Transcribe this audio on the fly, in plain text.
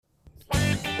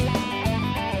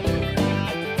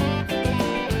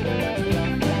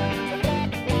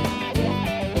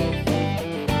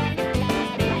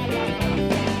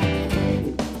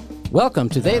Welcome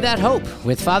to They That Hope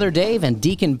with Father Dave and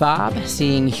Deacon Bob,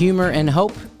 seeing humor and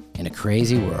hope in a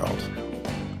crazy world.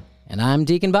 And I'm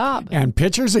Deacon Bob. And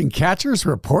pitchers and catchers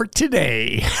report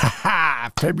today.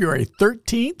 February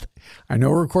 13th. I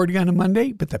know we're recording on a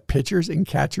Monday, but the pitchers and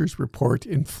catchers report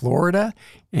in Florida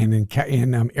and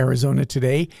in Arizona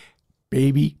today.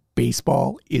 Baby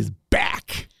baseball is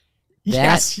back.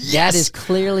 Yes. That is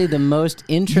clearly the most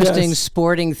interesting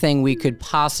sporting thing we could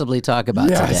possibly talk about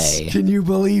today. Can you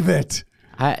believe it?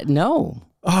 No.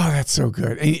 Oh, that's so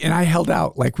good. And I held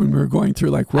out like when we were going through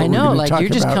like what I know, we're like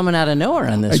you're just coming out of nowhere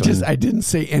on this one. I didn't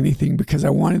say anything because I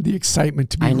wanted the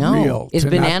excitement to be real. Is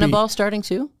banana ball starting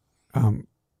too? I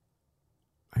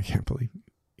can't believe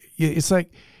it. It's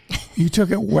like you took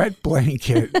a wet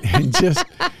blanket and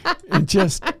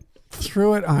just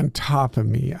threw it on top of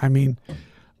me. I mean,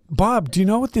 Bob, do you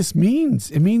know what this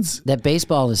means? It means that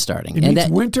baseball is starting. It means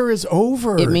winter is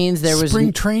over. It means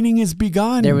spring training has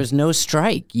begun. There was no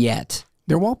strike yet.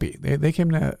 There won't be. They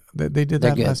came to. They did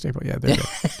that last April. Yeah, they're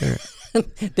good.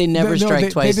 They never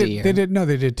strike twice a year. They did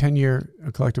 10-year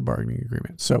collective bargaining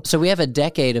agreement. So we have a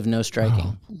decade of no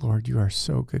striking. Oh, Lord, you are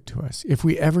so good to us. If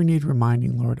we ever need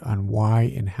reminding, Lord, on why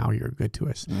and how you're good to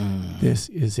us, this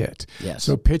is it. Yes.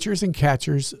 So pitchers and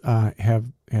catchers have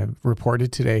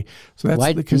reported today. So that's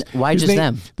why just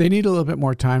them? They need a little bit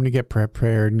more time to get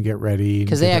prepared and get ready.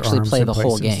 Because they actually play the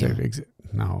whole game.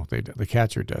 No, the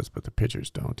catcher does, but the pitchers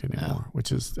don't anymore,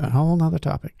 which is a whole nother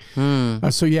topic.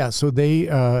 So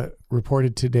they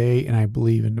reported today, and I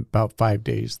believe in about 5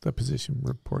 days, the position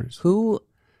reporters. Who,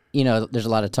 there's a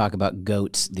lot of talk about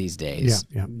GOATs these days.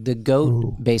 Yeah. The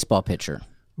GOAT baseball pitcher.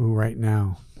 Right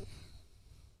now.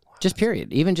 Just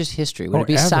period. Even just history. Would it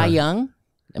be Cy Young?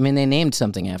 I mean, they named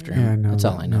something after him. Yeah, no, that's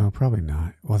all I know. No, probably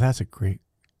not. Well, that's a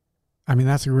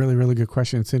really, really good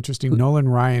question. It's interesting. Nolan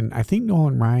Ryan, I think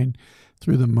Nolan Ryan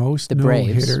threw the most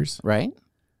no-hitters. Right?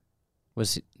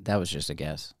 That was just a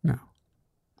guess. No.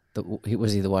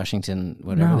 Was he the Washington,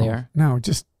 whatever they are? No,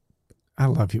 I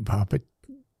love you, Bob, but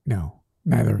no,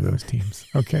 neither of those teams.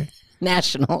 Okay.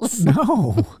 Nationals.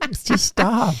 No, just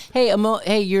stop. Hey, I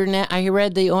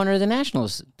read the owner of the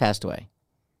Nationals passed away.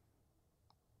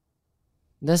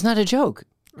 That's not a joke.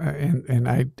 And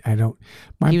I don't.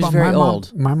 He was very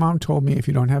old. My mom told me if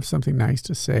you don't have something nice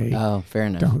to say, fair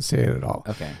enough, don't say it at all.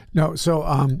 Okay. No, so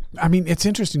I mean, it's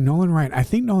interesting. Nolan Ryan. I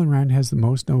think Nolan Ryan has the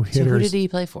most no hitters. So who did he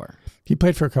play for? He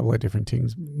played for a couple of different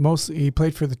teams. Mostly, he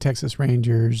played for the Texas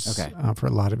Rangers. Okay. For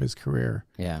a lot of his career.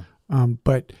 Yeah.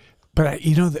 But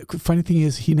the funny thing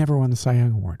is, he never won the Cy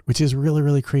Young Award, which is really,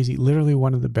 really crazy. Literally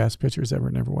one of the best pitchers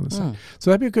ever, never won the Cy. So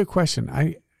that'd be a good question.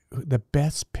 The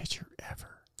best pitcher ever.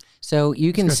 So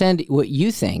you can send what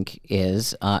you think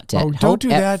is don't do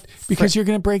that because you're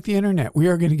going to break the internet. We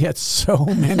are going to get so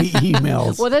many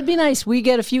emails. Well, that'd be nice. We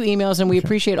get a few emails, and we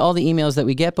appreciate all the emails that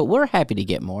we get, but we're happy to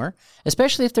get more,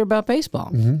 especially if they're about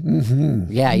baseball.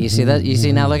 Yeah, you see that? You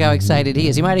see now? Look how excited he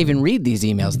is. He might even read these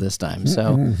emails this time.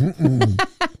 So,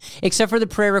 except for the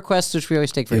prayer requests, which we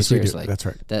always take very seriously. That's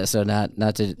right. So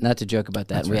not to joke about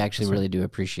that. We actually really do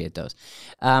appreciate those.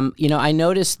 I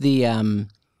noticed the.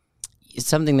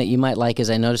 Something that you might like is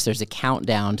I noticed there's a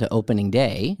countdown to opening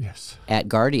day at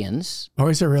Guardians. Oh,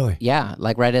 is there really? Yeah,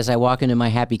 like right as I walk into my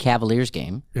Happy Cavaliers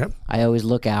game. Yep. I always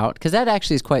look out because that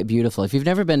actually is quite beautiful. If you've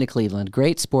never been to Cleveland,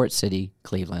 great sports city,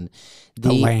 Cleveland.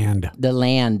 The land,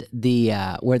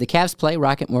 where the Cavs play,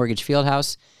 Rocket Mortgage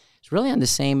Fieldhouse, is really on the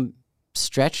same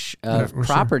stretch of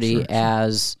property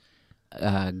as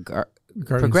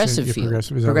Progressive Field.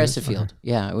 Progressive Field,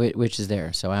 yeah, which is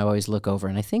there. So I always look over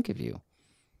and I think of you.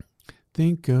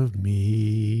 Think of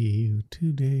me,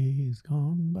 2 days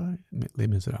gone by. Les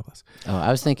Miserables. Oh,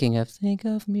 I was thinking of think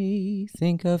of me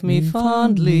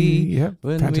fondly. Yep.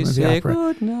 When we say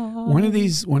good night. One of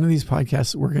these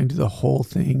podcasts, we're going to do the whole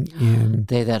thing in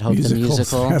They That Hope the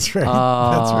musical. That's right.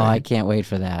 Oh, That's right. I can't wait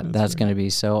for that. That's going to be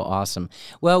so awesome.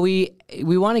 Well, we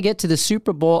want to get to the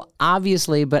Super Bowl,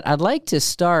 obviously, but I'd like to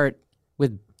start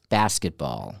with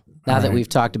basketball. Now that we've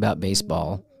talked about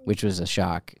baseball, which was a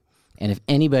shock. And if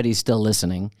anybody's still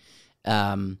listening,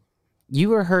 you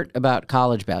were hurt about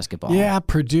college basketball. Yeah,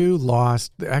 Purdue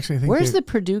lost. Actually, I think where's the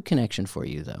Purdue connection for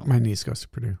you, though? My niece goes to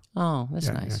Purdue. Oh, that's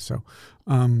nice. Yeah,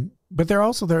 so, but they're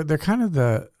also they're kind of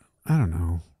I don't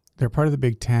know. They're part of the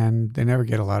Big Ten. They never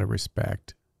get a lot of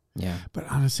respect. Yeah. But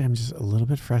honestly, I'm just a little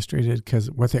bit frustrated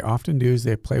because what they often do is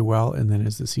they play well, and then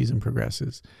as the season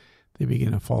progresses, they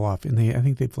begin to fall off. And I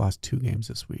think they've lost 2 games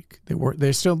this week.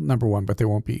 They're still number 1, but they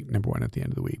won't be number 1 at the end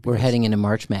of the week. We're heading into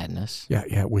March Madness.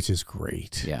 Yeah, which is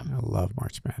great. Yeah, I love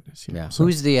March Madness. Yeah. So,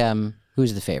 who's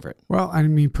the favorite? Well, I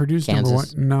mean, Purdue's Kansas?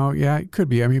 number 1. No, yeah, it could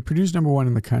be. I mean, Purdue's number 1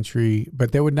 in the country,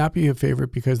 but they would not be a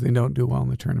favorite because they don't do well in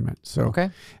the tournament. So, Okay.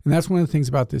 And that's one of the things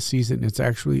about this season. It's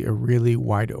actually a really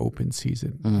wide open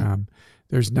season.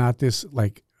 There's not this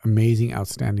like amazing,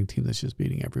 outstanding team that's just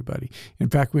beating everybody. In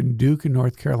fact, when Duke and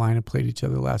North Carolina played each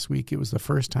other last week, it was the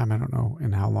first time, I don't know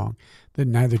in how long, that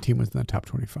neither team was in the top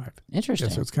 25. Interesting.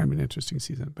 Yeah, so it's kind of an interesting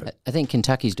season. But I think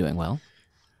Kentucky's doing well.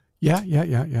 Yeah.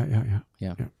 Yeah.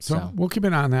 So we'll keep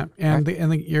an eye on that. And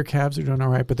your Cavs are doing all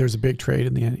right, but there's a big trade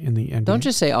in the NBA. Don't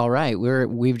just say all right.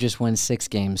 We've just won 6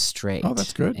 games straight. Oh,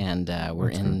 that's good. And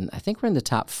I think we're in the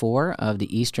top 4 of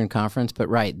the Eastern Conference. But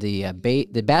right,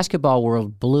 the basketball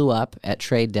world blew up at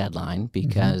trade deadline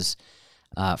because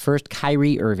first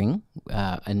Kyrie Irving,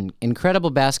 an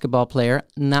incredible basketball player,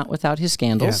 not without his Yeah,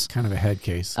 scandals. it's kind of a head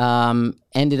case.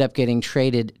 Ended up getting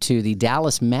traded to the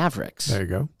Dallas Mavericks. There you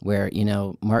go. Where,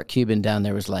 Mark Cuban down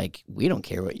there was like, we don't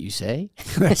care what you say.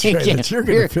 That's right. You're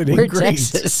going to fit in we're great.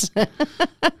 Texas.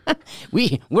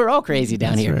 we're all crazy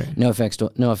down That's here. right. No offense to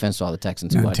all the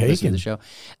Texans who watch listen to the show.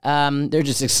 They're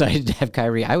just excited to have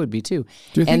Kyrie. I would be too.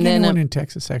 Do you think and then, anyone in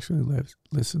Texas actually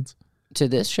listens? to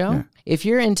this show? Yeah. If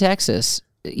you're in Texas,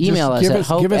 email us give at us-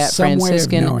 hope give us at some way of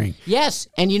Franciscan. knowing. Yes,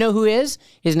 and you know who is?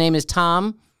 His name is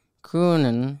Tom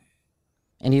Croonan,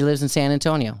 and he lives in San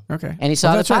Antonio. Okay. And he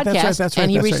saw the that's right, podcast, that's right, and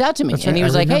he that's reached right. out to me, That's and he right.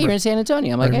 was I like, "Hey, remember. you're in San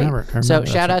Antonio." I'm like, remember. "Hey." I So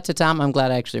remember. shout That's out to Tom. I'm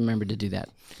glad I actually remembered to do that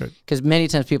Good. because many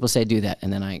times people say do that,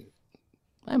 and then I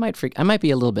might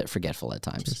be a little bit forgetful at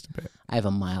times. Just a bit. I have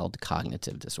a mild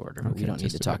cognitive disorder, but we Okay, don't need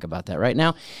just to a talk bit. about that right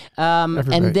now.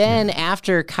 Everybody- And then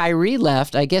after Kyrie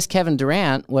left, I guess Kevin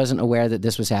Durant wasn't aware that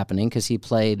this was happening because he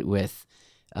played with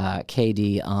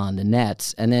KD on the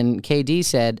Nets. And then KD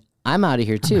said, I'm out of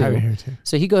here too. outta here, too.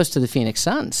 So he goes to the Phoenix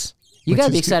Suns. You Which got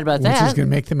to be is excited about Which is that. going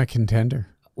to make them a contender.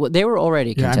 Well, they were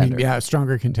already a contender. A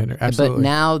stronger contender. Absolutely.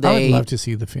 now I they- would love to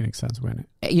see the Phoenix Suns win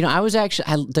it. I was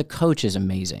actually, the coach is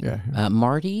amazing. Yeah.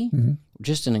 Marty,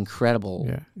 just an incredible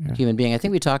Yeah. human being. I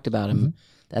think we talked about him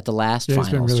at the last Yeah, he's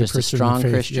been finals. really Just a Christian in strong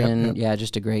faith. Christian. Yep. Yeah,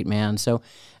 just a great man. So,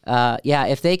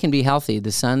 if they can be healthy,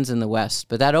 the Suns in the West.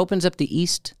 But that opens up the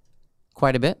East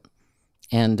quite a bit.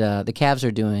 And the Cavs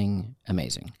are doing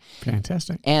amazing.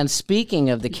 Fantastic. And speaking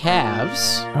of the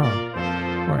Cavs, Oh,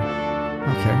 boy.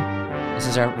 Okay. this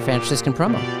is our Franciscan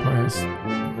promo. Boy, this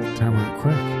time went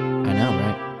quick, I know,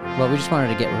 right? Well, we just wanted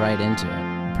to get right into it.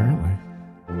 apparently.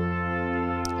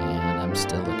 And I'm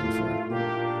still looking for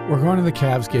it. We're going to the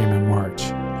Cavs game in March.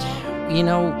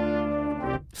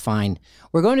 Fine.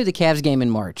 We're going to the Cavs game in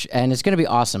March, and it's going to be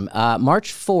awesome.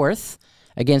 March 4th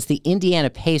against the Indiana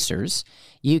Pacers.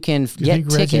 You can Do you get think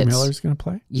tickets. Reggie Miller's going to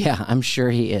play? Yeah, I'm sure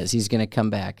he is. He's going to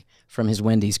come back from his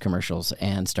Wendy's commercials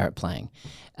and start playing.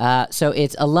 So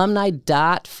it's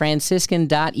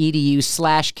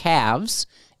alumni.franciscan.edu/Cavs.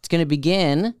 It's going to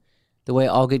begin the way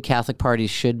all good Catholic parties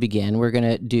should begin. We're going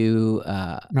to do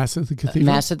Mass at the Cathedral?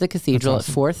 Mass at the Cathedral That's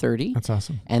at 4:30. That's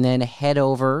awesome. And then head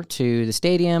over to the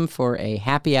stadium for a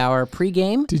happy hour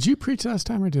pregame. Did you preach last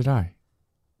time or did I?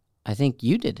 I think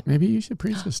you did. Maybe you should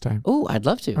preach this time. Oh, I'd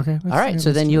love to. Okay, All right. let's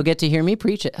So then do you'll it. get to hear me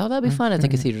preach it. Oh, that'll be fun at the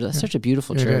cathedral. That's such a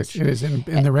beautiful church. It is. And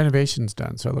the renovation's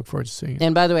done, so I look forward to seeing it.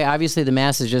 And by the way, obviously the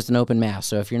mass is just an open mass.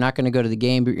 So if you're not going to go to the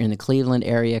game, but you're in the Cleveland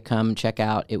area, come check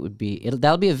out.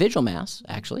 That'll be a vigil mass,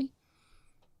 actually.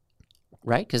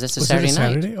 Right? Because that's a Was it Saturday a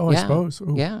night. Saturday? Oh, I suppose.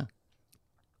 Ooh. Yeah.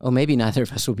 Oh, maybe neither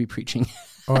of us will be preaching.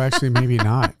 Oh, actually, maybe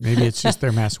not. Maybe it's just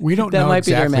their mass. We don't That know might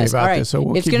exactly be their mass. about All right. this, so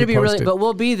we'll it's keep going to you be really, posted. but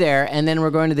we'll be there, and then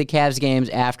we're going to the Cavs games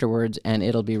afterwards, and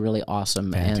it'll be really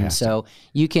awesome. And Fantastic. so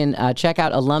you can check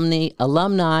out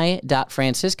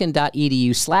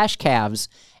alumni.franciscan.edu/Cavs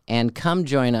and come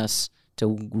join us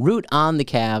to root on the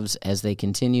Cavs as they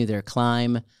continue their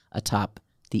climb atop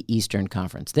the Eastern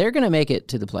Conference. They're going to make it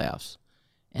to the playoffs,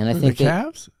 and I think the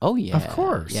Cavs? Oh yeah, Of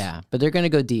course. yeah. But they're going to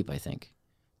go deep. I think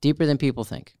deeper than people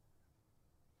think.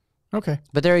 Okay.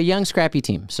 But they're a young, scrappy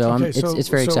team, so Okay, it's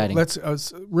very exciting. Let's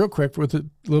real quick with a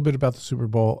little bit about the Super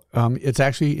Bowl.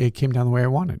 It came down the way I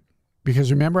wanted,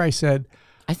 because remember I said,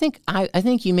 I think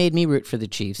you made me root for the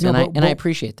Chiefs, No, and but- I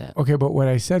appreciate that. okay, but what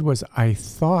I said was I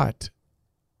thought.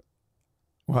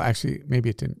 Well, actually, maybe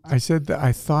it didn't. I said that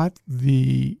I thought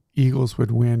the Eagles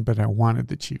would win, but I wanted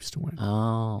the Chiefs to win.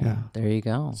 Oh, Yeah. there you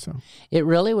go. So It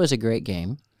really was a great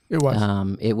game. it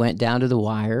was. It went down to the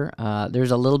wire.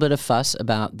 There's a little bit of fuss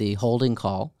about the holding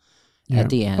call at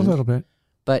the end, a little bit.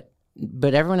 but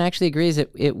but everyone actually agrees that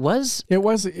it was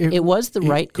the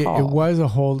right call. It was a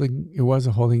holding. It was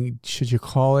a holding. Should you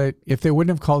call it? If they wouldn't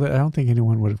have called it, I don't think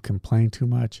anyone would have complained too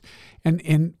much.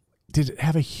 And did it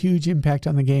have a huge impact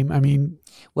on the game? I mean,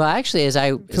 well, actually, as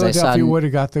I Philadelphia saw, would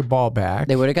have got the ball back.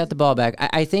 They would have got the ball back.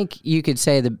 I think you could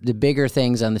say the bigger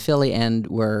things on the Philly end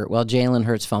were, well, Jalen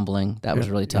Hurts fumbling. That was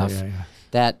really tough. Yeah.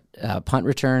 That punt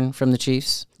return from the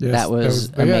Chiefs, Yes, that was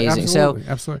amazing. Yeah,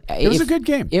 absolutely. It was a good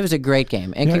game. It was a great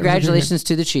game. And congratulations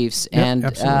to the Chiefs. And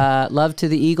love to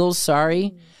the Eagles.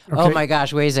 Sorry. Okay. Oh, my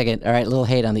gosh. Wait a second. All right. A little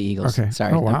hate on the Eagles. Okay.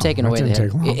 Sorry. Oh, wow. I'm taking away the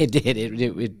hate. It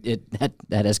did.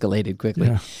 That escalated quickly.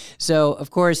 Yeah. So,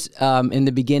 of course, in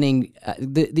the beginning,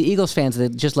 the Eagles fans, they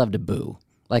just love to boo.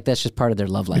 Like, that's just part of their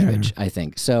love language, I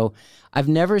think. So I've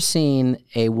never seen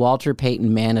a Walter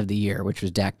Payton Man of the Year, which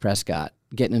was Dak Prescott,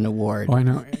 getting an award. Oh, I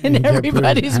know. And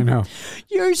everybody's, I know.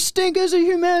 You stink as a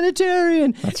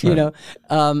humanitarian. That's right. You know.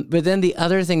 But then the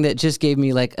other thing that just gave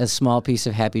me like a small piece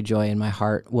of happy joy in my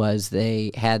heart was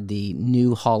they had the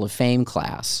new Hall of Fame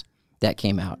class that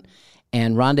came out.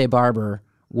 And Rondé Barber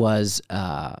was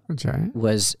a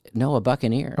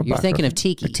Buccaneer. You're thinking of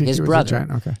Tiki, his brother.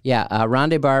 Okay. Yeah,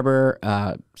 Rondé Barber,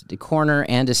 the corner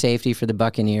and a safety for the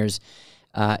Buccaneers.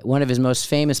 One of his most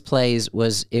famous plays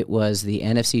was the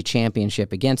NFC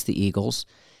Championship against the Eagles,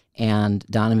 and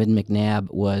Donovan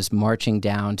McNabb was marching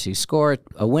down to score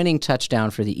a winning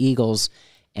touchdown for the Eagles,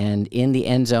 and in the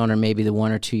end zone or maybe the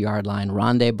 1 or 2 yard line,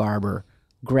 Rondé Barber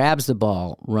grabs the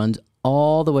ball, runs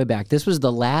all the way back. This was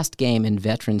the last game in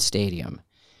Veterans Stadium.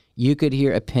 You could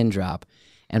hear a pin drop,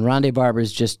 and Rondé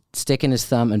Barber's just sticking his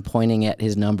thumb and pointing at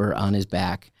his number on his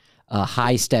back,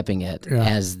 high-stepping it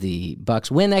as the Bucs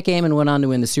win that game and went on to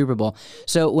win the Super Bowl.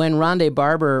 So when Rondé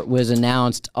Barber was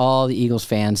announced, all the Eagles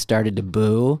fans started to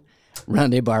boo.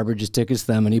 Rondé Barber just took his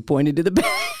thumb and he pointed to the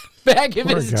back of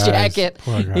his jacket.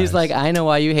 He's like, I know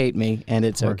why you hate me, and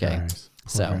it's okay.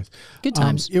 So, good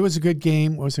times. It was a good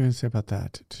game. What was I going to say about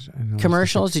that?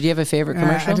 Commercials? Did you have a favorite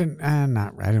commercial? I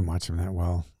didn't watch them that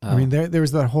well. I mean, there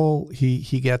was that whole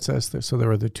he gets us. So there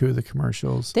were the two of the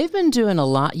commercials. They've been doing a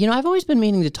lot. You know, I've always been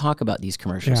meaning to talk about these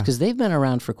commercials because they've been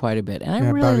around for quite a bit, and I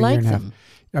really like them.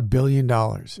 $1 billion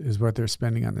is what they're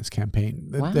spending on this campaign.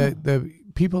 Wow. The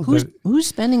people who's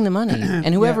spending the money,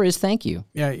 and whoever is, thank you.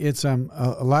 Yeah, it's a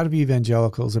lot of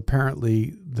evangelicals.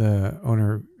 Apparently, the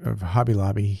owner of Hobby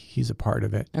Lobby, he's a part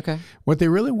of it. Okay. What they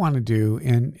really want to do,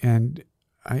 and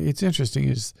it's interesting,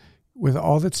 is with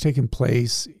all that's taken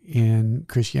place in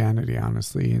Christianity,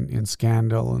 honestly, in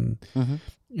scandal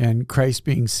and Christ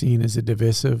being seen as a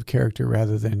divisive character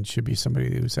rather than should be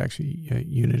somebody who's actually a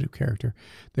unitive character,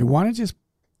 they want to just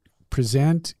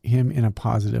present him in a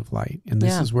positive light, and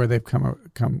this is where they've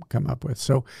come up with.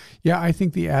 So, yeah, I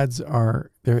think the ads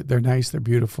they're nice, they're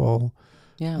beautiful.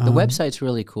 Yeah, the website's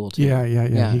really cool too.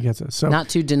 Yeah. He gets it. So not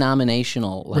too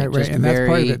denominational, like right, and that's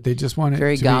part of it. They just want it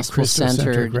very to gospel be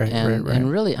centered, right.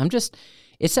 And really,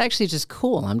 it's actually just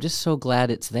cool. I'm just so glad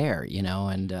it's there, you know.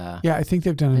 And I think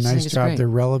they've done a nice job. Great. They're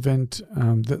relevant.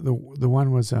 The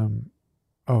one was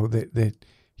that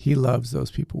he loves those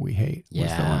people we hate.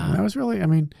 Was the one. And that was really, I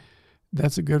mean,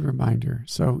 that's a good reminder.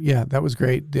 So yeah, that was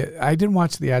great. I didn't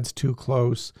watch the ads too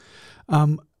close.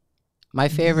 My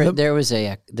favorite,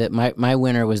 my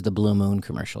winner was the Blue Moon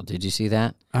commercial. Did you see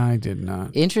that? I did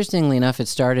not. Interestingly enough, it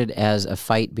started as a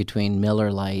fight between Miller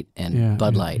Lite and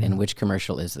Bud Light. And which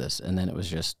commercial is this? And then it was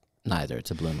just neither. It's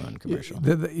a Blue Moon commercial.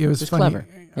 It was funny. Clever.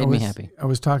 Made me happy. I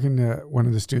was talking to one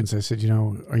of the students. I said,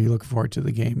 are you looking forward to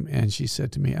the game? And she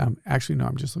said to me, actually, no,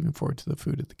 I'm just looking forward to the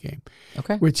food at the game.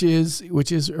 Okay. Which is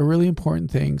a really important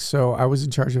thing. So I was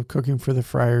in charge of cooking for the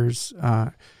Friars.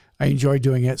 I enjoyed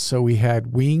doing it. So we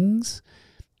had wings,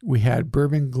 we had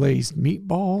bourbon glazed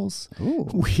meatballs,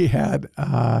 we had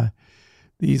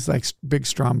these like big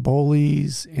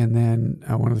strombolis, and then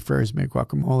one of the Friars made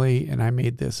guacamole, and I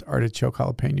made this artichoke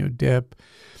jalapeno dip.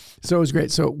 So it was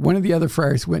great. So one of the other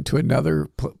Friars went to another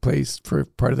place for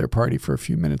part of their party for a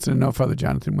few minutes, and I know Father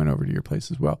Jonathan went over to your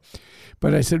place as well.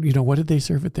 But I said, what did they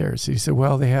serve it there? So he said,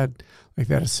 well, they had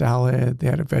a salad, they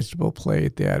had a vegetable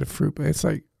plate, they had a fruit plate. It's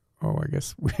like, I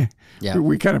guess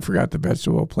we kind of forgot the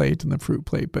vegetable plate and the fruit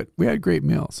plate, but we had a great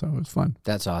meal, so it was fun.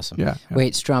 That's awesome. Yeah.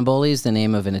 Wait, stromboli is the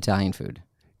name of an Italian food?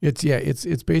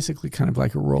 It's basically kind of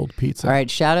like a rolled pizza. All right,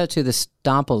 shout out to the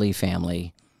Stompoli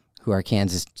family, who are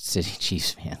Kansas City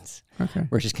Chiefs fans. Okay.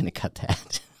 We're just going to cut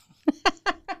that.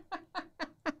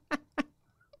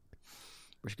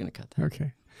 We're just going to cut that.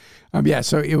 Okay.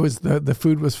 So it was the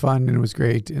food was fun and it was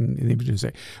great. And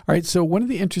all right, so one of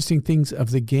the interesting things of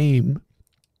the game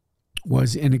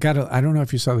was, and I don't know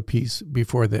if you saw the piece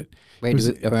before that. Wait,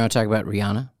 do we want to talk about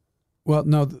Rihanna? Well,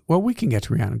 no. Well, we can get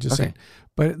to Rihanna. Just saying.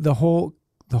 But the whole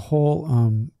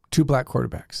two black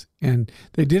quarterbacks, and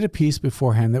they did a piece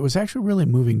beforehand that was actually really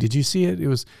moving. Did you see it? It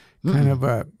was kind of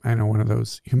one of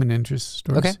those human interest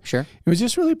stories. Okay, sure. It was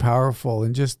just really powerful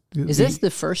and just. Is this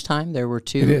the first time there were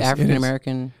two African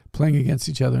American playing against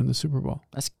each other in the Super Bowl?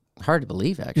 That's hard to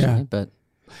believe, actually. Yeah. But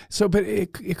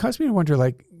it caused me to wonder.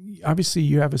 Like, obviously,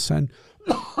 you have a son.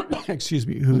 Excuse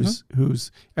me.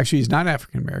 Who's actually, he's not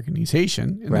African American. He's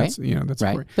Haitian. And right. That's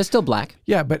right. But still black.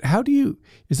 Yeah. But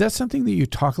is that something that you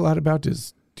talk a lot about?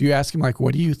 Do you ask him, like,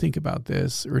 what do you think about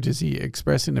this? Or does he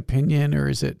express an opinion? Or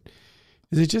is it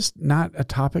just not a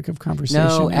topic of conversation?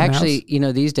 No, actually,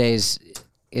 these days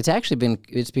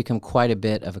it's become quite a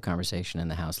bit of a conversation in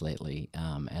the house lately,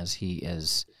 as he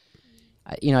is,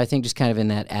 I think just kind of in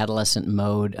that adolescent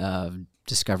mode of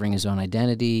discovering his own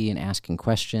identity and asking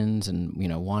questions and,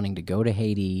 wanting to go to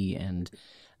Haiti and,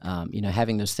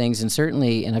 having those things. And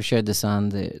certainly, and I've shared this on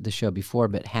the show before,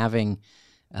 but having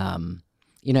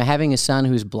a son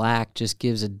who's black just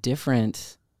gives a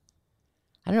different,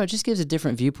 it just gives a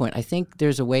different viewpoint. I think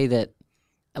there's a way that,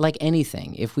 like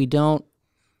anything, if we don't,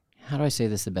 how do I say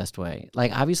this the best way?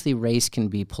 Like, obviously, race can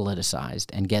be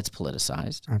politicized and gets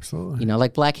politicized. Absolutely.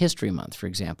 Like Black History Month, for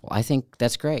example. I think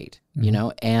that's great,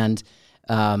 and,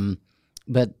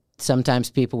 but sometimes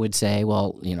people would say,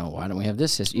 well, why don't we have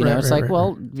this history?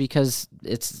 Because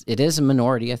it is a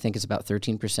minority. I think it's about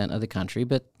 13% of the country,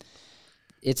 but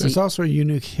there's also a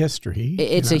unique history.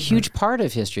 It's a huge part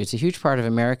of history. It's a huge part of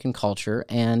American culture.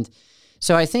 And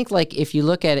so I think, like, if you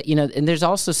look at it, and there's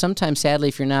also sometimes, sadly,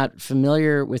 if you're not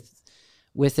familiar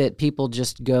with it, people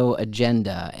just go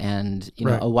agenda. And,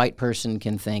 a white person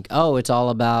can think, oh, it's all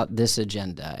about this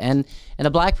agenda. And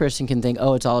a black person can think,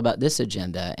 oh, it's all about this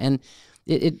agenda. And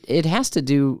it has to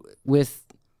do with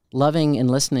loving and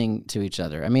listening to each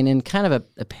other. I mean, in kind of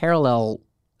a parallel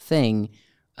thing,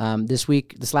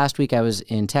 this last week I was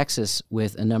in Texas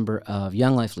with a number of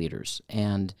Young Life leaders,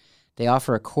 and they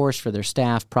offer a course for their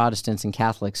staff, Protestants and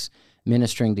Catholics,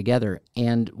 ministering together.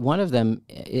 And one of them,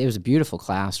 it was a beautiful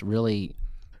class, really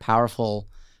powerful.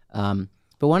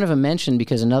 But one of them mentioned,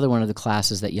 because another one of the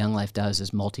classes that Young Life does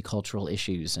is multicultural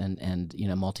issues and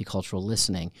multicultural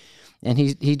listening. And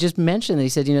he just mentioned that he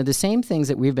said, the same things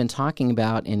that we've been talking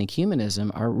about in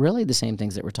ecumenism are really the same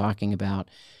things that we're talking about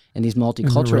in these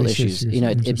multicultural issues.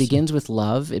 It begins with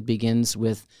love. It begins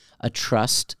with a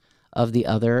trust of the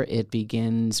other. It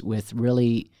begins with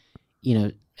really,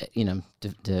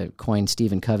 to coin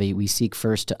Stephen Covey, we seek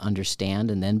first to understand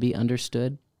and then be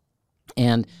understood.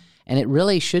 And it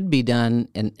really should be done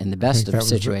in the best of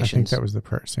situations. I think that was the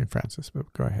prayer of St. Francis,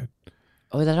 but go ahead.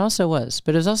 Oh, that also was.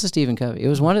 But it was also Stephen Covey. It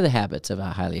was one of the habits of a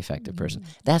highly effective person.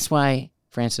 That's why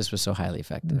Francis was so highly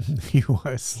effective. He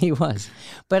was. He was.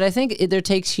 But I think there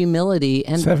takes humility.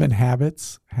 And 7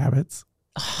 habits.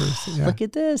 Look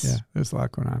at this. Yeah, there's a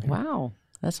lot going on here. Wow.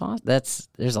 That's awesome.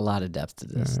 There's a lot of depth to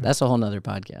this. Yeah. That's a whole nother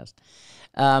podcast.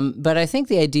 But I think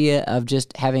the idea of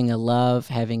just having a love,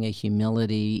 having a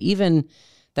humility, even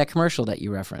that commercial that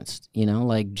you referenced,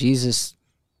 like Jesus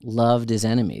loved his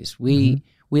enemies. We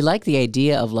like the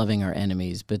idea of loving our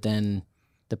enemies, but then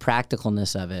the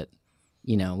practicalness of it,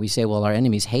 we say, well, our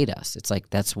enemies hate us. It's like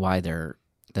that's why they're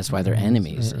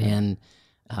enemies. Right. And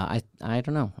I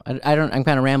don't know. I'm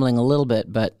kind of rambling a little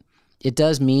bit, but it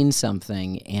does mean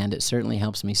something, and it certainly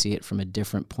helps me see it from a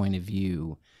different point of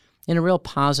view in a real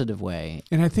positive way.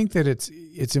 And I think that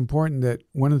it's important that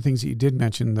one of the things that you did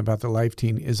mention about the Life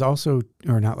Teen is also,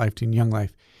 or not Life Teen, Young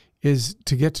Life, is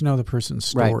to get to know the person's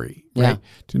story, right? Yeah.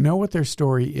 To know what their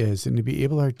story is and to be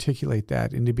able to articulate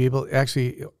that and to be able,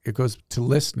 actually, it goes to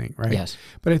listening, right? Yes.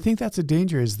 But I think that's a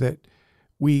danger, is that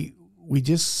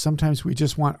sometimes we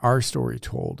just want our story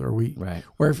told, or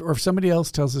if somebody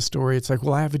else tells a story, it's like,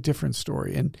 well, I have a different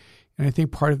story. And I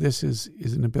think part of this is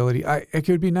an ability. It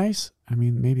could be nice. I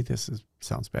mean, maybe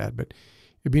sounds bad, but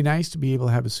it'd be nice to be able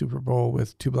to have a Super Bowl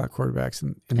with 2 black quarterbacks,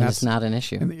 and that's not an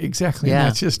issue. Exactly. Yeah. And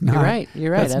that's just not.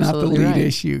 You're right. That's absolutely not the lead right.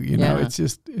 issue.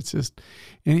 It's just,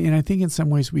 and I think in some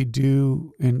ways we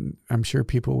do, and I'm sure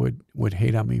people would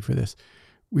hate on me for this.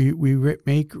 We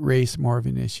make race more of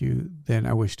an issue than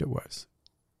I wished it was,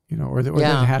 or that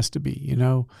it has to be,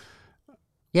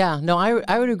 Yeah, no,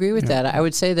 I would agree with that. I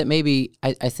would say that maybe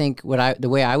I think the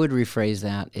way I would rephrase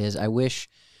that is, I wish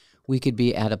we could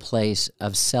be at a place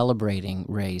of celebrating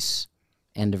race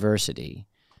and diversity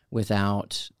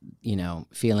without,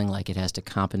 feeling like it has to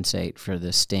compensate for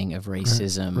the sting of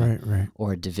racism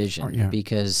or division.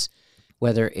 Because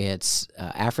whether it's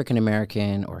African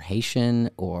American or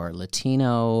Haitian or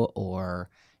Latino or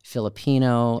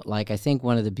Filipino, like, I think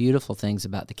one of the beautiful things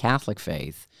about the Catholic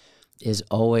faith is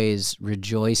always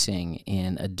rejoicing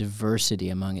in a diversity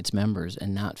among its members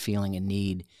and not feeling a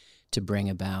need to bring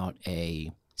about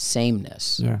a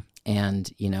sameness. Yeah.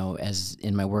 And, as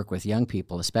in my work with young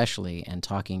people especially, and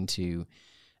talking to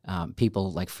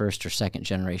people like first or second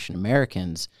generation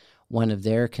Americans, one of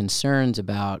their concerns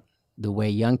about the way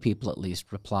young people at least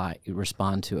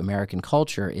respond to American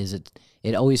culture is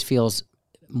it always feels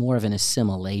more of an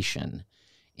assimilation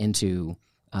into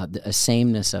a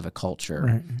sameness of a culture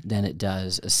Right. than it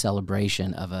does a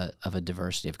celebration of a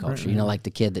diversity of culture. Right. Like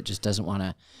the kid that just doesn't want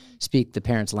to speak the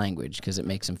parent's language because it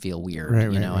makes them feel weird,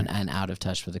 Right, and out of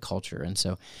touch with the culture. And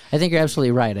so I think you're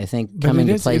absolutely right. I think But coming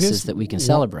it to is- places that we can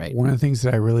celebrate. One of the things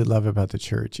that I really love about the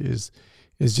church is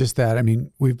just that, I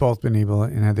mean, we've both been able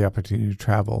and had the opportunity to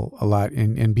travel a lot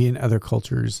and be in other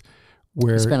cultures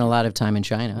where I spent a lot of time in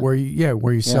China. where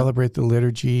you celebrate the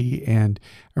liturgy. And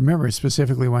I remember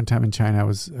specifically one time in China, I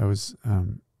was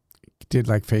did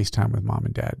like FaceTime with mom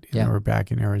and dad, and we were back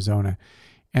in Arizona,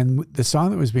 and the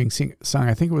song that was being sung,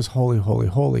 I think it was "Holy, Holy,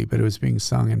 Holy," but it was being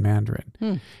sung in Mandarin,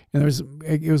 and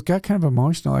it got kind of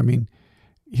emotional. I mean,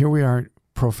 here we are,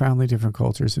 profoundly different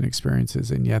cultures and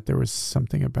experiences, and yet there was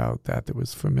something about that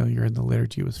was familiar, and the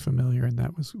liturgy was familiar, and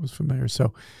that was familiar.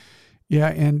 So. Yeah,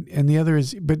 and the other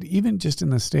is, but even just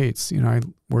in the States, I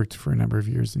worked for a number of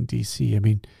years in D.C. I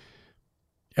mean,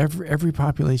 every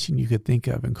population you could think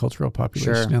of, and cultural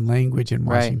population and language in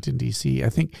Washington, D.C. I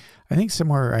think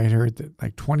somewhere I had heard that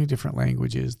like 20 different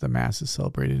languages the Mass is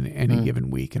celebrated in any given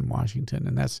week in Washington,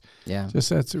 and that's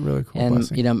a really cool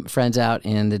blessing. And friends out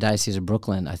in the Diocese of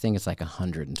Brooklyn, I think it's like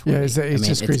 120. Yeah, it's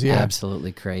just crazy. It's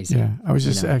absolutely crazy. Yeah, I was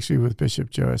just actually with Bishop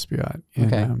Joe Espiat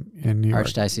in New York.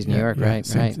 Archdiocese New York, right?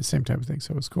 Same type of thing,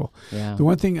 so it was cool. Yeah. The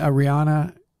one thing,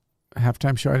 Rihanna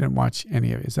halftime show, I didn't watch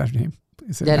any of it. Is that her name?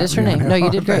 That is her name. No,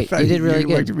 you did great. You did really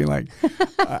good. Looked at me like,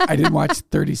 I didn't watch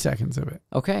 30 seconds of it.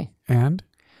 Okay. And?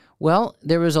 Well,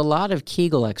 there was a lot of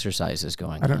Kegel exercises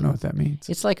going on. I don't know what that means.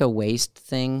 It's like a waist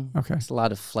thing. Okay. It's a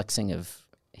lot of flexing of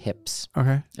hips.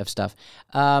 Okay. Of stuff.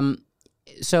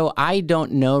 So I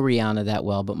don't know Rihanna that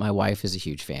well, but my wife is a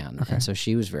huge fan. Okay. And so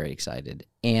she was very excited.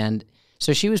 And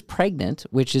so she was pregnant,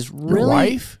 which is really... Your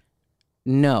wife?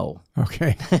 No.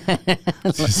 Okay.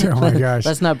 Oh my gosh.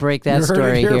 Let's not break that you heard story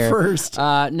it here here. First.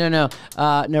 No,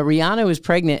 Rihanna was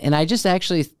pregnant, and I just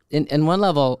actually, in one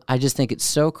level, I just think it's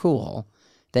so cool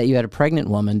that you had a pregnant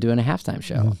woman doing a halftime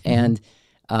show. Mm-hmm.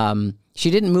 And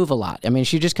she didn't move a lot. I mean,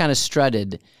 she just kind of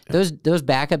strutted. Those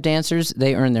backup dancers,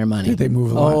 they earn their money. Did they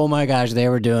move a lot? Oh my gosh, they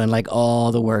were doing like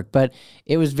all the work. But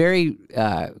it was very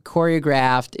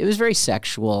choreographed. It was very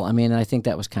sexual. I mean, I think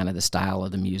that was kind of the style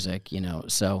of the music,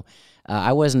 so...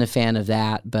 I wasn't a fan of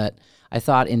that, but I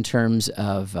thought in terms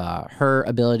of her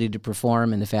ability to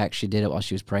perform and the fact she did it while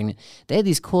she was pregnant, they had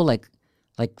these cool like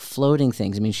floating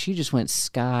things. I mean, she just went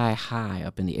sky high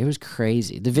up in the air. It was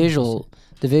crazy. The visual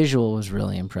was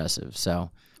really impressive.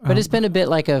 So, but it's been a bit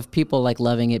like of people like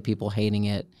loving it, people hating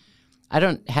it. I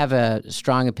don't have a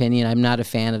strong opinion. I'm not a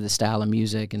fan of the style of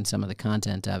music and some of the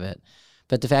content of it,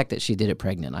 but the fact that she did it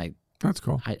pregnant, that's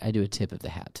cool. I do a tip of the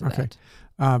hat to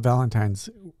that. Valentine's.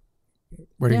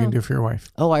 What are you going to do for your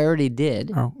wife? Oh, I already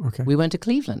did. Oh, okay. We went to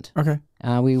Cleveland. Okay.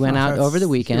 We went out over the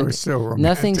weekend. You're so romantic.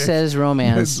 Nothing says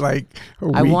romance. It's like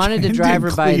I wanted to drive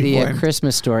her by the Cleveland.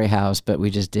 Christmas Story house, but we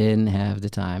just didn't have the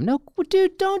time. No,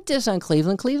 dude, don't diss on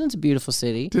Cleveland. Cleveland's a beautiful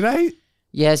city. Did I?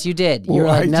 Yes, you did. Well, You're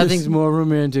like, nothing's just... more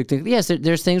romantic than... Yes,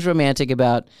 there's things romantic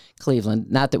about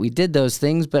Cleveland. Not that we did those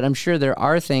things, but I'm sure there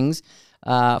are things.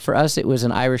 For us, it was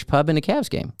an Irish pub and a Cavs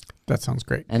game. That sounds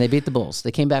great. And they beat the Bulls.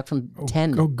 They came back from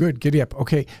 10. Oh, good. Giddy up.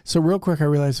 Okay. So real quick, I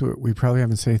realized we probably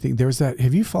haven't said anything. There was that.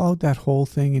 Have you followed that whole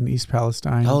thing in East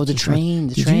Palestine? Oh, the train.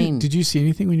 Did you see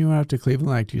anything when you went out to Cleveland?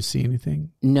 Like, do you see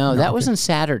anything? No, that was on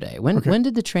Saturday. When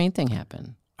did the train thing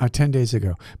happen? 10 days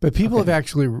ago. But people have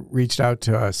actually reached out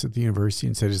to us at the university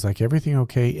and said, is like everything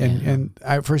okay? And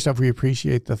first off, we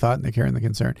appreciate the thought and the care and the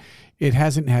concern. It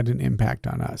hasn't had an impact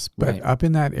on us. But up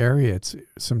in that area, it's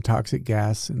some toxic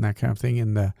gas and that kind of thing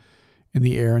in the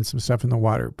air and some stuff in the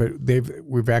water. But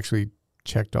we've actually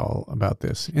checked all about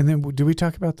this. And then did we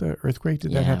talk about the earthquake?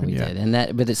 Did that happen? We did.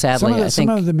 And but sadly, I think some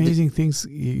of the amazing things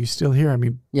you still hear. I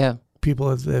mean, people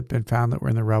have been found that were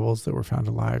in the rubbles that were found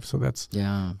alive. So that's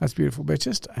beautiful. But it's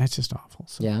just awful.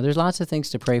 So. Yeah, there's lots of things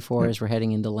to pray for as we're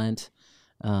heading into Lent.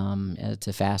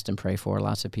 To fast and pray for.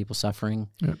 Lots of people suffering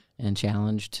and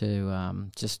challenged to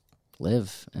just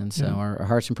live. And so our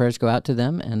hearts and prayers go out to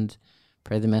them and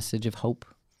pray the message of hope.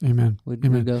 Amen.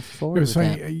 Would go forward. It was with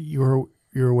funny. that. You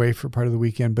were away for part of the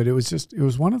weekend, but it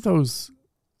was one of those,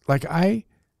 like I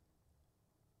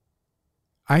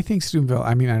think Steubenville,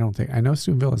 I know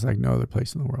Steubenville is like no other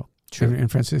place in the world. True.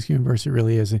 And Franciscan University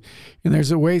really is. And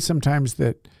there's a way sometimes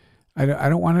that I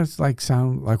don't want to like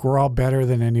sound like we're all better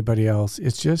than anybody else.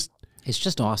 It's just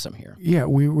awesome here. Yeah,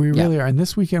 we really are. And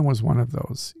this weekend was one of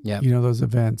those. Yeah. Those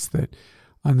events that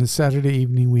on the Saturday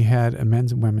evening we had a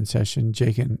men's and women's session.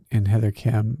 Jake and Heather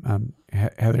Kim.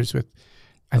 Heather's with,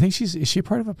 I think is she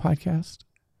part of a podcast?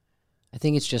 I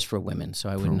think it's just for women, so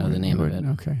I wouldn't know the name of it.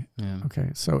 Okay. Yeah. Okay.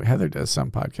 So Heather does some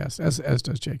podcasts, as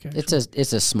does Jake. Actually.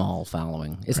 It's a small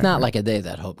following. It's not like a Day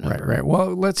That Hope number. Right. Well,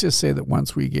 let's just say that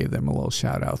once we gave them a little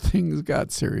shout out, things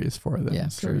got serious for them. Yeah,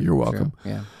 so you're welcome.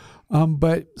 True. Yeah.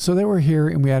 But so they were here,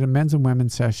 and we had a men's and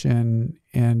women's session,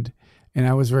 and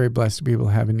I was very blessed to be able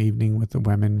to have an evening with the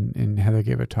women. And Heather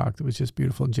gave a talk that was just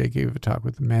beautiful, and Jake gave a talk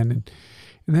with the men, and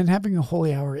then having a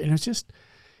holy hour, and it's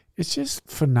just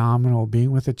phenomenal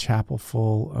being with a chapel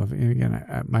full of, and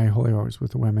again, my holy hours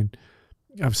with the women,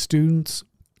 of students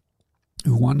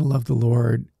who want to love the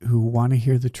Lord, who want to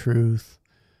hear the truth,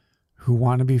 who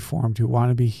want to be formed, who want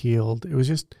to be healed. It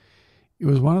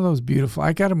was one of those beautiful,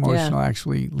 I got emotional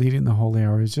actually leading the holy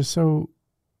hour. It was just so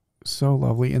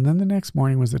lovely. And then the next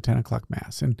morning was the 10 o'clock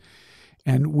mass.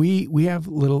 And we have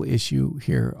little issue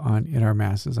here in our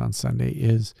masses on Sunday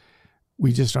is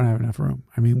we just don't have enough room.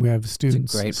 I mean, we have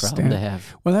students. It's a great problem to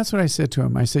have. Well, that's what I said to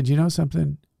him. I said, you know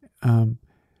something?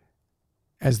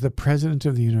 As the president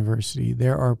of the university,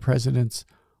 there are presidents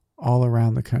all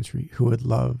around the country who would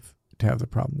love to have the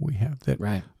problem we have. That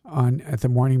right. At the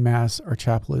morning mass, our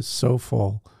chapel is so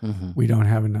full, we don't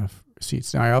have enough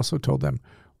seats. Now, I also told them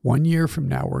 1 year from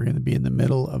now, we're going to be in the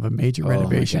middle of a major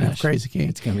renovation of Crazy King.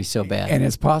 It's going to be so bad. And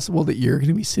it's possible that you're going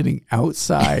to be sitting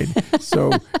outside.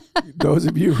 So those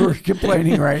of you who are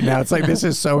complaining right now, it's like, this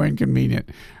is so inconvenient.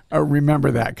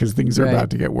 Remember that, because things are about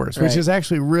to get worse, which is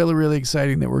actually really, really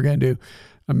exciting that we're going to do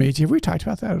a major. Have we talked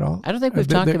about that at all? I don't think we've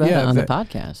talked about it on the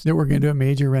podcast. That we're going to do a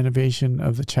major renovation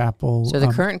of the chapel. So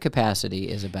the current capacity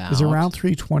is around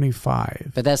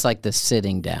 325. But that's like the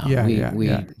sitting down.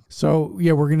 Yeah. So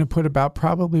we're going to put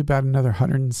probably about another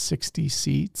 160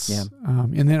 seats. Yeah.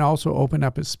 And then also open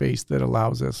up a space that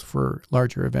allows us for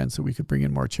larger events, so we could bring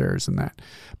in more chairs and that.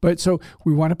 But so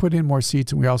we want to put in more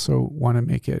seats, and we also want to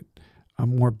make it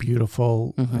more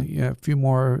beautiful. A few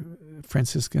more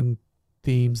Franciscan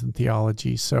themes and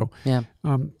theology. So,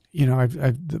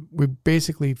 we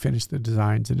basically finished the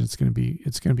designs, and it's going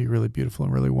to be really beautiful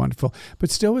and really wonderful, but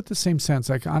still with the same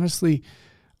sense. Like, honestly,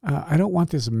 I don't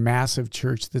want this massive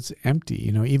church that's empty.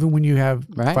 Even when you have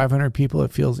 500 people,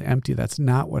 it feels empty. That's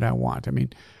not what I want. I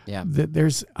mean,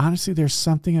 there's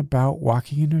something about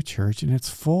walking into a church and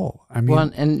it's full. I mean,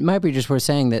 well, and it might be just worth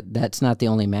saying that's not the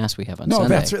only mass we have on Sunday. No,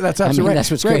 that's absolutely right. That's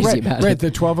what's crazy about it. Right,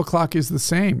 the 12 o'clock is the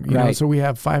same. You know, so we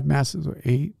have 5 masses,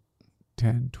 8,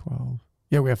 10, 12.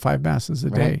 Yeah, we have 5 masses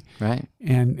a day. Right.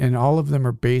 And all of them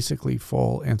are basically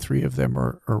full, and 3 of them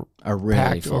are really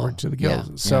packed full. over to the gills.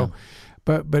 Yeah, so,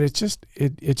 but it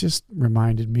just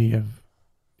reminded me of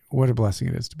what a blessing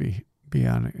it is to be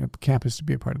on a campus, to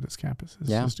be a part of this campus. It's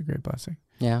just a great blessing.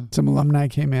 Yeah. Some alumni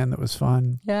came in. That was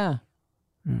fun. Yeah.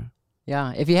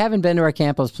 If you haven't been to our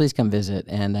campus, please come visit.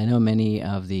 And I know many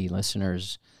of the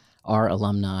listeners are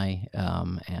alumni,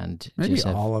 and maybe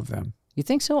all of them. You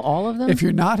think so? All of them? If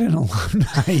you're not an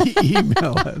alumni,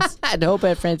 email us. At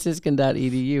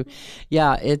hope@franciscan.edu.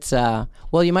 Yeah, it's,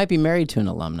 you might be married to an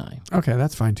alumni. Okay,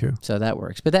 that's fine too. So that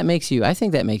works. But I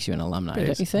think that makes you an alumni,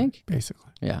 don't you think?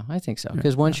 Basically. Yeah, I think so.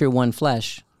 Because once you're one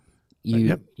flesh,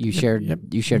 you share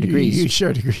degrees. You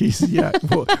share degrees. Yeah,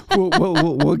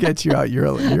 we'll get you out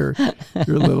your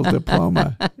little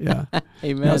diploma. Yeah,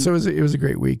 amen. No, so it was a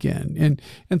great weekend,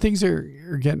 and things are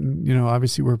getting.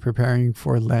 Obviously we're preparing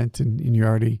for Lent, and you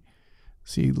already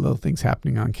see little things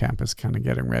happening on campus, kind of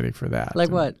getting ready for that.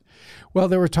 Like what? Well,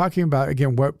 they were talking about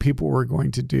again what people were going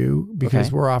to do,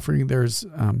 because we're offering. There's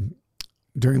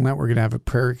during Lent we're going to have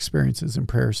prayer experiences and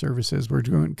prayer services. We're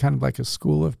doing kind of like a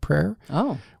school of prayer.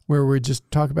 Oh. Where we just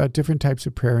talk about different types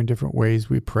of prayer and different ways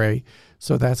we pray.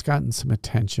 So that's gotten some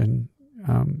attention.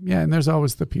 And there's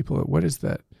always the people, what is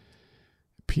that?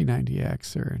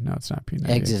 P90X, or no, it's not P90X.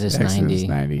 Exodus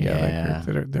 90.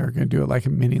 They're going to do it like a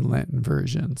mini Lenten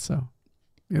version. So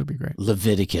it'll be great.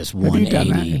 Leviticus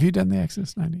 180. Have you done the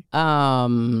Exodus 90?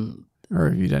 Or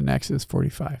have you done Exodus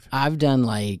 45? I've done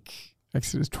like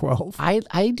Exodus 12.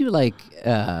 I do like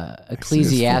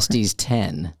Ecclesiastes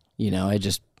 10. I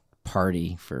just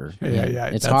party for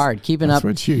it's hard keeping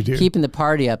the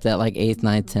party up that like 8th,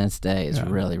 9th, 10th day is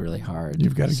really, really hard.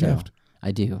 You've got a gift.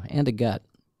 I do, and a gut.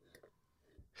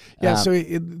 So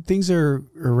things are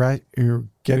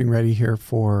getting ready here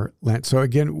for Lent. So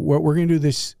again, what we're going to do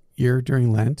this year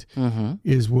during Lent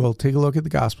is we'll take a look at the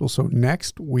gospel. So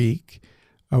next week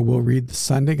we'll read the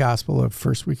Sunday Gospel of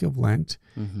first week of Lent,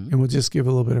 and we'll just give a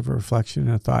little bit of a reflection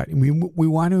and a thought. And we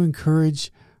want to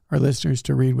encourage our listeners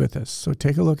to read with us. So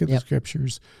take a look at the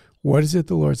scriptures. What is it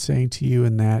the Lord's saying to you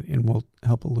in that? And we'll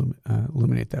help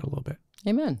illuminate that a little bit.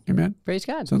 Amen. Amen. Praise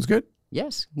God. Sounds good?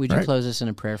 Yes. Would you close us in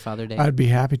a prayer, Father Dave? I'd be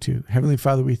happy to. Heavenly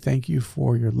Father, we thank you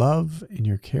for your love and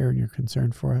your care and your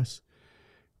concern for us.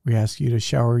 We ask you to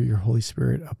shower your Holy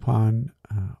Spirit upon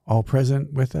all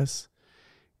present with us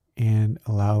and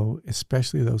allow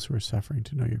especially those who are suffering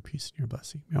to know your peace and your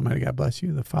blessing. May Almighty God bless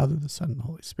you, the Father, the Son, and the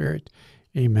Holy Spirit.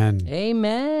 Amen.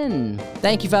 Amen.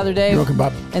 Thank you, Father Dave. You're welcome,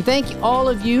 Bob. And thank you, all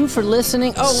of you for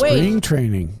listening. Oh, wait. Spring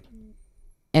training.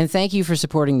 And thank you for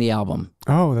supporting the album.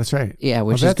 Oh, that's right. Yeah,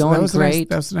 which is going great.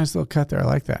 That was a nice little cut there. I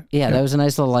like that. Yeah, that was a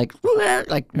nice little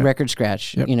record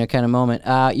scratch, kind of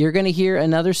moment. You're going to hear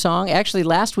another song. Actually,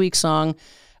 last week's song,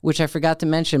 which I forgot to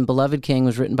mention, Beloved King,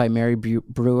 was written by Mary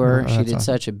Brewer. She did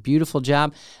such a beautiful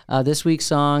job. This week's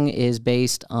song is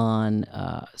based on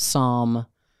Psalm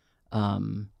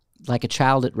Like a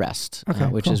Child at Rest,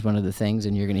 which is one of the things,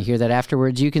 and you're going to hear that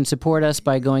afterwards. You can support us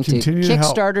by going to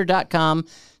Kickstarter.com,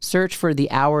 search for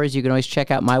The Hours. You can always check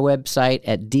out my website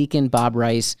at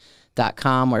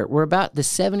deaconbobrice.com, where we're about the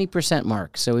 70%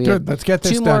 mark. So we have let's get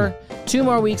this done. Two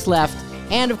more weeks left.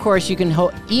 And, of course, you can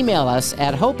email us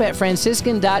at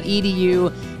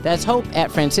hope@franciscan.edu. That's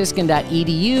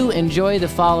hope@franciscan.edu. Enjoy the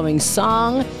following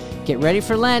song. Get ready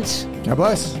for Lent. God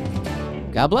bless.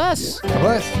 God bless. God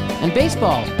bless. And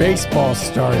baseball. Baseball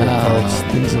started, folks.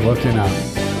 Things are looking up.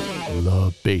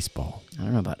 Love baseball. I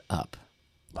don't know about up.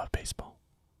 Love baseball.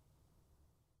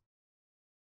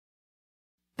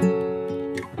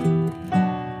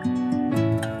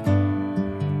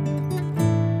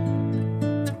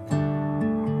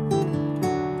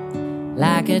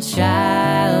 Like a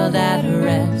child at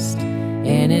rest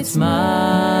in its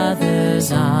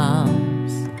mother's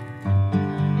arms,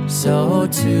 so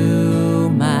to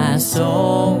my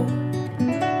soul.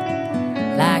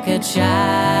 Like a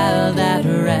child at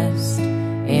rest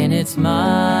in its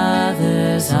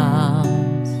mother's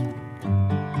arms,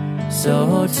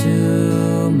 so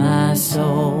to my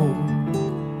soul.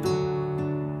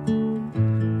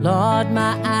 Lord,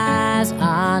 my eyes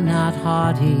are not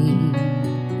haughty,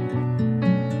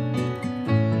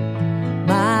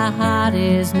 my heart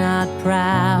is not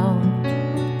proud.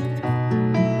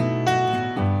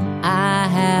 I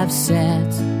have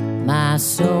set my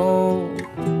soul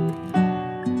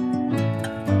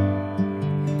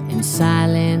in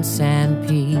silence and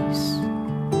peace,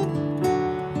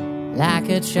 like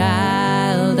a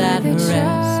child at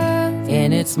rest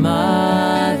in its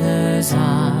mother's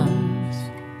arms,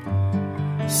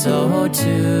 so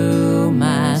to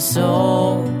my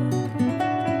soul.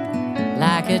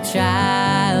 Like a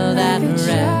child at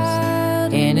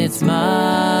rest in its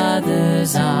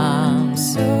mother's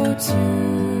arms, so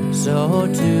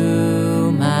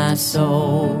to my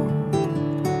soul.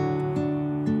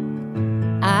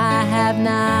 I have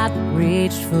not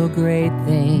reached for great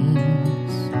things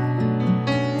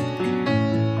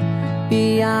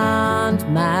beyond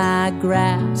my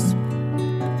grasp.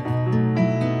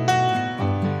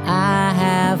 I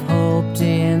have hoped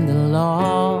in the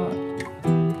Lord,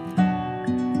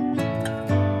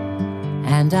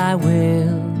 and I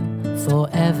will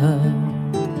forever.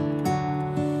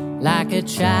 Like a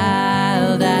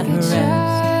child at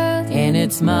rest in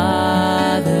its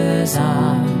mother's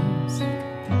arms,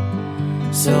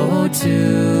 so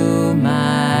to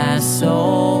my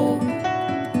soul.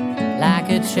 Like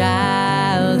a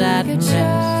child at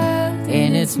rest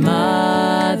in its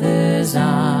mother's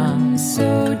arms,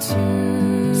 so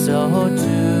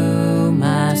to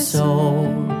my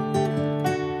soul.